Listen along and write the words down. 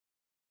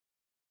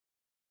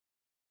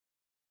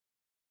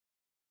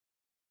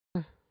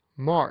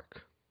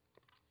Mark.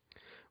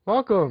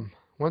 Welcome.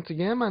 Once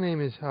again, my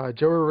name is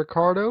Joey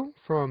Ricardo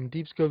from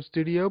Deep Scope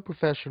Studio,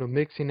 Professional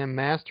Mixing and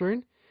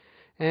Mastering.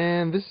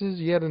 And this is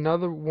yet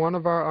another one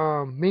of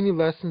our mini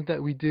lessons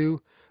that we do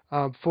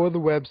for the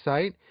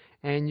website.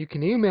 And you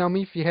can email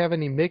me if you have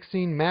any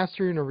mixing,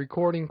 mastering, or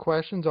recording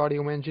questions,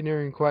 audio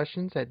engineering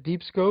questions at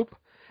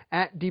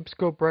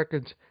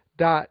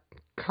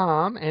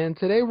deepscope@deepscoperecords.com. And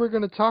today we're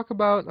going to talk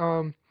about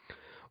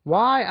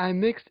why I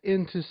mixed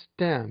into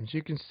stems.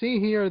 You can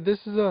see here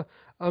this is a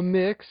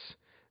mix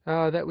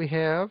that we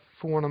have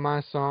for one of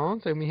my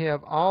songs, and we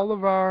have all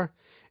of our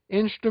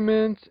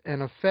instruments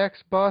and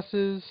effects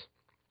buses,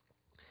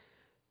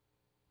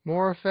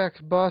 more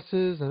effects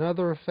buses,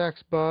 another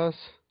effects bus,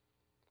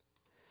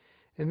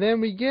 and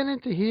then we get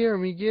into here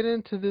and we get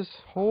into this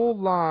whole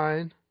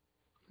line.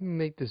 Let me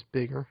make this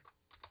bigger.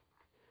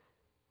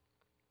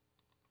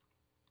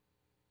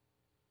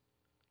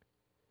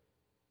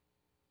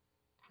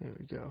 There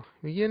we go.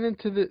 We get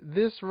into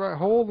this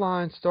whole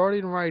line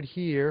starting right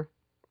here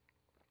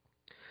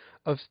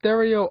of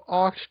stereo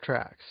aux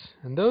tracks,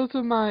 and those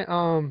are my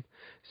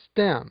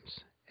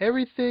stems.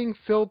 Everything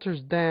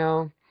filters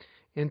down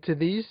into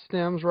these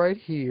stems right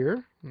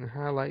here. I'm going to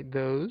highlight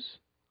those,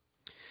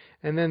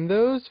 and then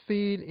those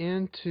feed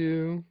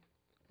into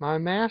my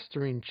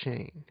mastering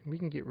chain. We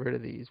can get rid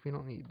of these. We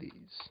don't need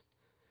these.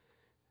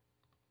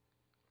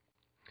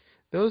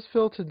 Those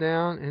filter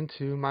down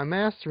into my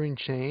mastering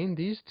chain,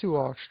 these two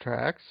aux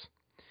tracks,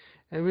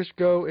 and which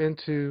go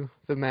into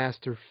the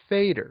master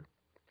fader.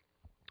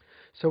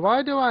 So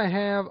why do I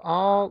have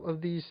all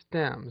of these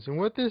stems? And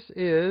what this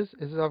is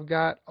I've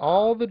got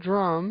all the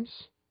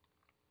drums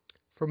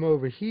from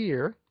over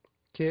here,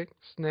 kick,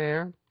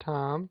 snare,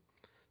 tom,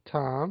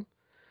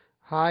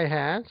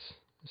 hi-hats,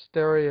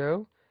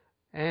 stereo,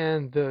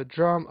 and the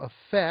drum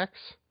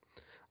effects,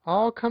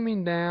 all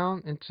coming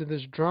down into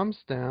this drum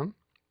stem.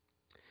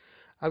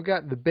 I've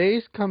got the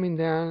bass coming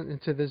down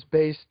into this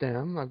bass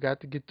stem. I've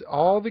got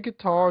all the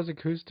guitars,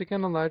 acoustic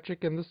and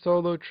electric, and the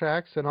solo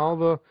tracks, and all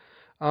the,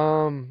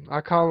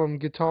 I call them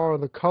guitar or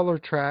the color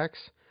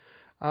tracks,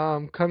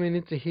 coming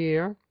into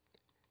here.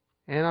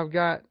 And I've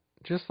got,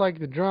 just like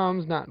the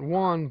drums, not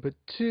one, but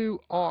two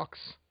aux,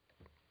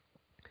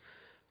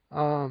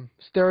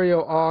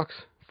 stereo aux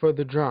for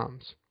the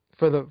drums,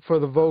 for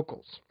the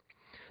vocals.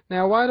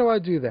 Now, why do I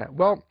do that?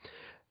 Well,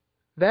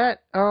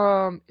 that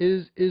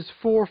is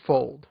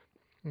fourfold.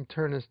 Let me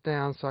turn this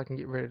down so I can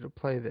get ready to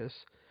play this.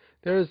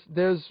 There's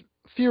a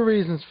few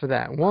reasons for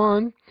that.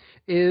 One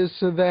is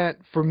so that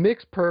for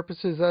mix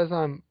purposes, as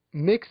I'm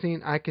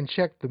mixing, I can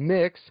check the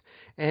mix,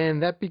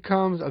 and that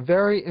becomes a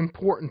very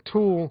important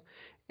tool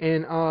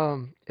in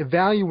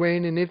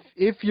evaluating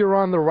if you're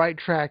on the right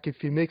track,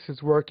 if your mix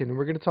is working, and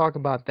we're going to talk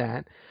about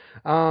that.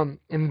 And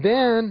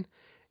then,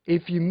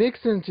 if you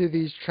mix into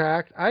these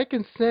tracks, I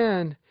can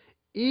send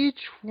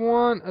each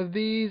one of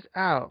these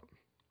out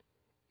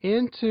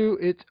into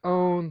its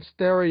own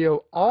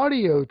stereo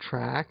audio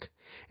track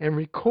and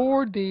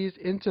record these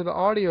into the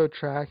audio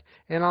track,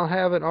 and I'll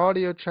have an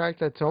audio track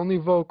that's only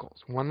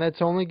vocals, one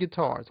that's only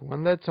guitars,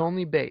 one that's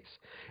only bass,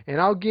 and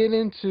I'll get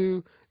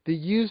into the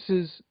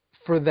uses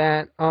for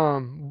that,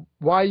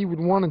 why you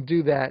would want to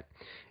do that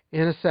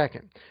in a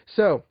second.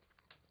 So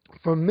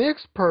for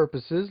mix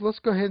purposes, let's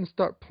go ahead and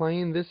start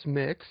playing this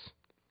mix.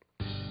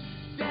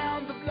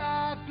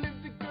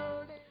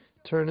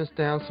 Turn this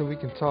down so we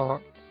can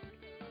talk.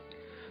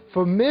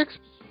 For mix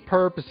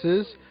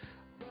purposes,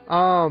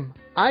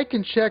 I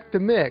can check the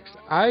mix.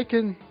 I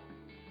can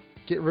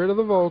get rid of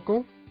the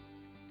vocal,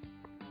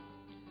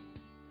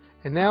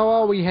 and now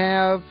all we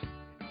have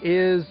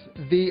is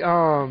the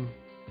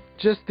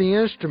just the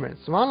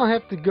instruments. So I don't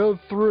have to go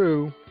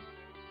through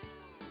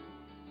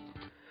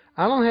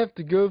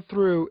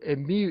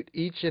and mute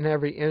each and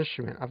every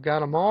instrument. I've got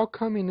them all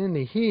coming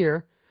into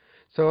here.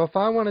 So if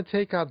I want to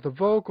take out the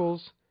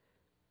vocals,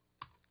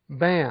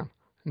 bam,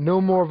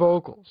 no more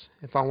vocals.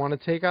 If I want to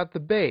take out the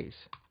bass,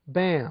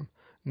 bam,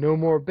 no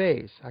more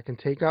bass. I can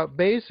take out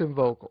bass and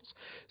vocals.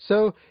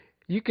 So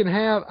you can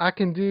have, I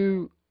can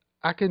do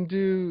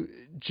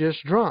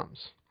just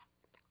drums.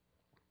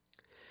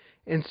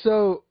 And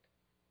so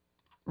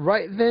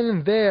right then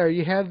and there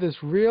you have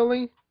this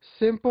really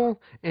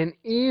simple and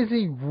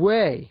easy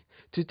way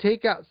to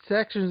take out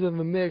sections of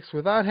the mix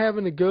without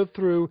having to go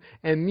through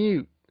and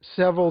mute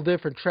several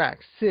different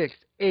tracks, 6,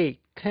 8,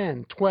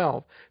 10,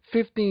 12,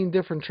 15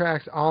 different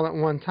tracks all at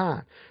one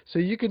time. So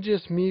you can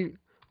just mute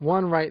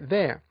one right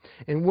there.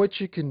 And what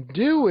you can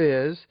do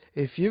is,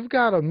 if you've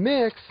got a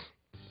mix,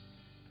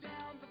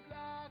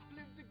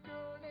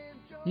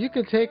 you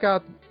can take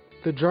out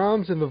the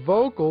drums and the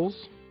vocals,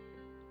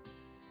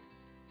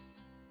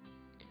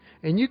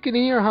 and you can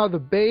hear how the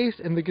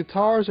bass and the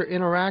guitars are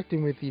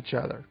interacting with each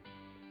other.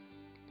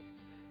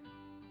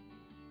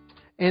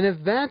 And if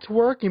that's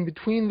working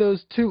between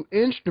those two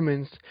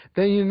instruments,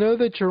 then you know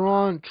that you're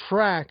on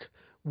track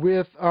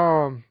with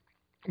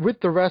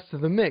the rest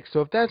of the mix.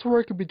 So if that's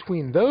working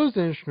between those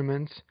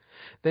instruments,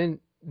 then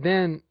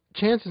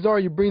chances are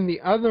you bring the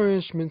other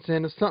instruments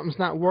in. If something's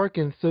not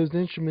working, it's those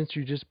instruments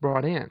you just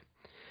brought in.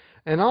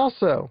 And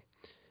also,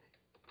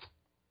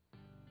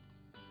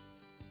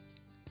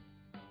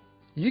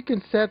 you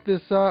can set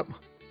this up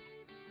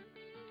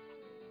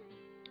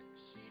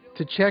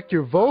to check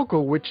your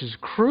vocal, which is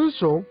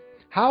crucial.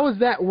 How is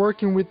that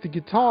working with the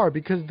guitar?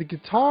 Because the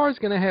guitar is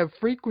going to have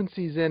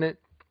frequencies in it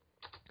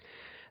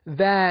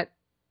that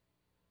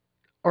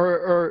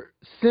are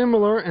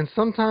similar and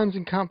sometimes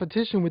in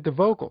competition with the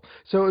vocal.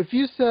 So if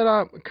you set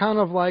up kind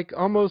of like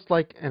almost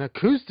like an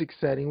acoustic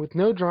setting with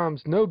no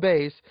drums, no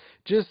bass,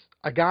 just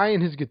a guy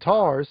and his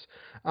guitars,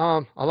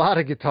 a lot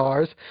of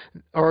guitars,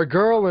 or a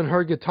girl and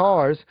her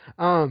guitars,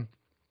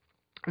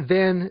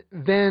 then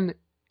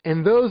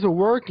and those are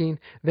working,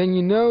 then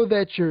you know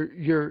that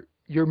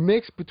your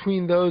mix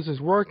between those is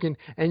working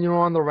and you're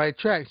on the right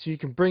track. So you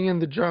can bring in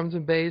the drums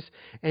and bass,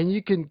 and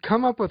you can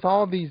come up with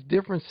all these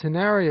different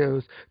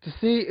scenarios to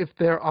see if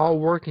they're all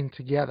working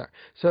together.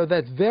 So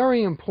that's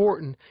very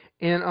important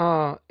in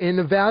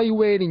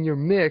evaluating your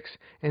mix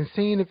and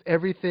seeing if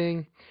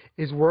everything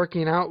is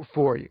working out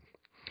for you.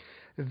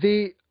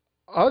 The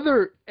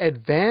other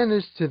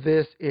advantage to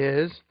this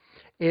is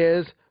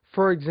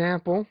for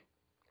example,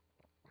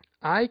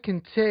 I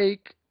can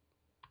take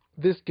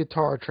this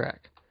guitar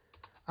track.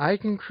 I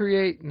can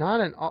create not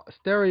an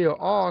stereo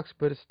aux,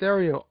 but a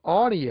stereo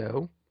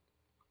audio.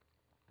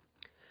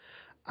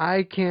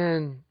 I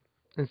can,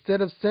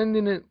 instead of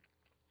sending it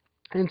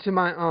into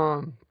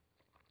my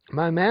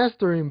my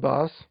mastering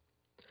bus,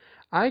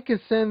 I can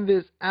send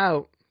this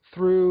out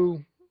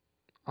through,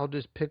 I'll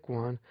just pick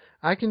one.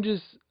 I can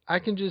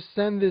just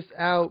send this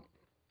out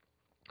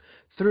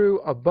through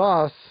a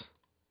bus